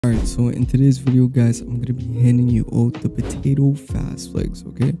Alright, so in today's video, guys, I'm going to be handing you out the potato fast flags,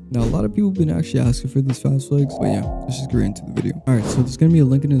 okay? Now, a lot of people have been actually asking for these fast flags, but yeah, let's just get right into the video. Alright, so there's going to be a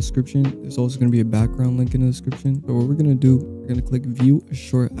link in the description. There's also going to be a background link in the description. So what we're going to do, we're going to click view a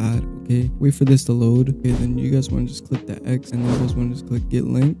short ad, okay? Wait for this to load. Okay, then you guys want to just click the X, and then you guys want to just click get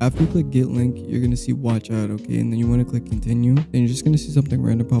link. After you click get link, you're going to see watch ad, okay? And then you want to click continue. Then you're just going to see something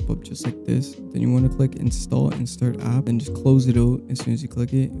random pop up just like this. Then you want to click install and start app, and just close it out as soon as you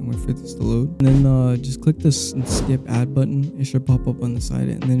click it and wait for this to load. And then just click the skip ad button. It should pop up on the side,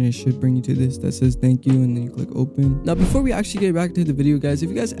 and then it should bring you to this that says thank you, and then you click open. Now, before we actually get back to the video, guys, if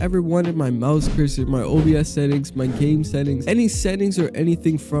you guys ever wanted my mouse cursor, my OBS settings, my game settings, any settings or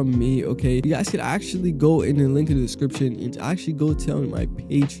anything from me, okay, you guys can actually go in the link in the description and actually go to my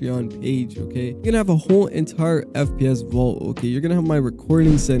Patreon page, okay? You're gonna have a whole entire FPS vault, okay? You're gonna have my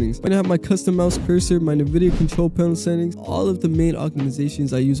recording settings, you're gonna have my custom mouse cursor, my NVIDIA control panel settings, all of the main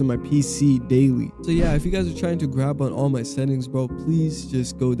optimizations I use on my PC daily. So yeah, if you guys are trying to grab on all my settings, bro, please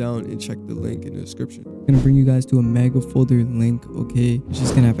just go down and check the link in the description. I'm gonna bring you guys to a mega folder link, okay? It's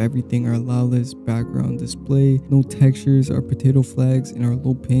just gonna have everything: our allow list, background, display, no textures, our potato flags, and our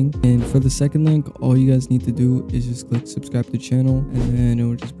low ping. And for the second link, all you guys need to do is just click subscribe to channel, and then it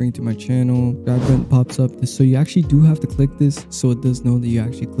will just bring you to my channel. Subscribe button pops up. So you actually do have to click this so it does know that you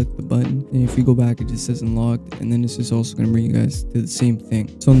actually clicked the button. And if you go back, it just says unlocked, and then this is also gonna bring you guys to the same thing.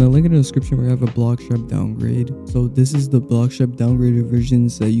 So in the link in the description, we have a Bloxstrap downgrade. So this is the Bloxstrap downgraded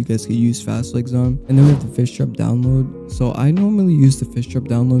versions that you guys could use fast legs on. And then we have the fishstrap download. So I normally use the fishstrap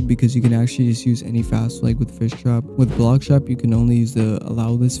download because you can actually just use any fast leg with fishstrap. With Bloxstrap, you can only use the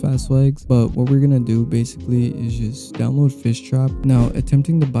allow list fast legs. But what we're gonna do basically is just download fishstrap. Now,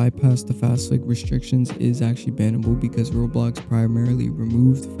 attempting to bypass the fast leg restrictions is actually bannable because Roblox primarily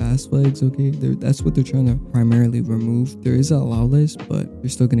removed fast legs, okay? That's what they're trying to primarily remove. There is an allow list, but you're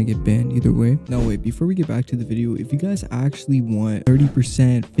still gonna get banned either way. Now wait, before we get back to the video, if you guys actually want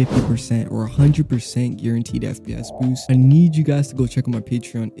 30%, 50%, or 100% guaranteed FPS boost, I need you guys to go check out my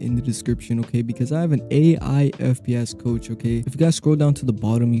Patreon in the description, okay? Because I have an AI FPS coach, okay? If you guys scroll down to the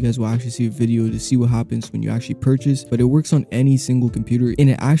bottom, you guys will actually see a video to see what happens when you actually purchase, but it works on any single computer, and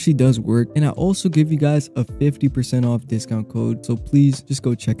it actually does work. And I also give you guys a 50% off discount code, so please just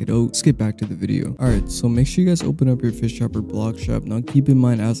go check it out. Let's get back to the video. All right, so make sure you guys open up your fishstrap or Bloxstrap. Now keep in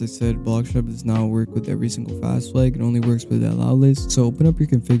mind, as I said, Bloxstrap does not work with every single fast flag. It only works with the allow list. So open up your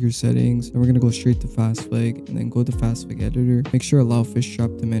configure settings, and we're gonna go straight to fast flag, and then go to fast flag editor. Make sure allow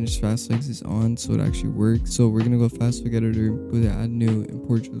fishstrap to manage fast flags is on so it actually works. So we're gonna go fast flag editor, go to add new,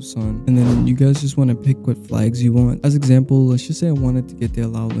 import JSON, and then you guys just want to pick what flags you want. As example, let's just say I wanted to get the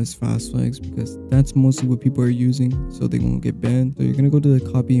allow list fast flags because that's mostly what people are using, so they won't get banned. So you're gonna go to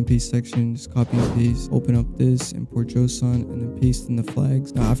the copy and paste section, just copy and paste, open up this, import JSON, and then paste in the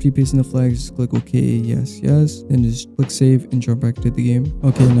flags. Now after you paste in the flags, just click OK, yes, then just click save and jump back to the game.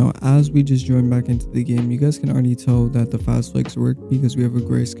 Okay, now as we just joined back into the game, you guys can already tell that the fast flags work because we have a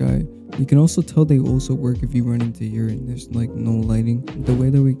gray sky. You can also tell they also work if you run into here and there's like no lighting. The way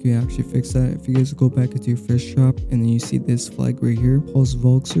that we can actually fix that, if you guys go back into your fishstrap and then you see this flag right here, pulse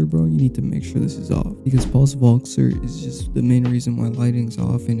Volxer, bro, you need to make sure this is off because pulse Volxer is just the main reason why lighting's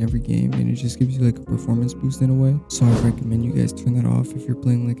off in every game, and it just gives you like a performance boost in a way. So I recommend you guys turn that off if you're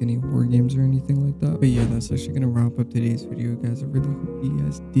playing like any horror games or anything like that. But yeah, that's actually gonna wrap up today's video, guys. I really hope you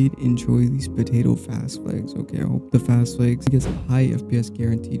guys did enjoy these potato fast flags. Okay, I hope the fast flags gets a high FPS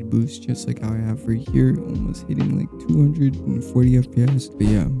guaranteed boost, just like how I have right here, almost hitting like 240 FPS. But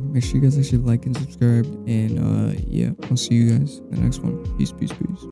yeah, make sure you guys actually like and subscribe, and yeah, I'll see you guys in the next one. Peace.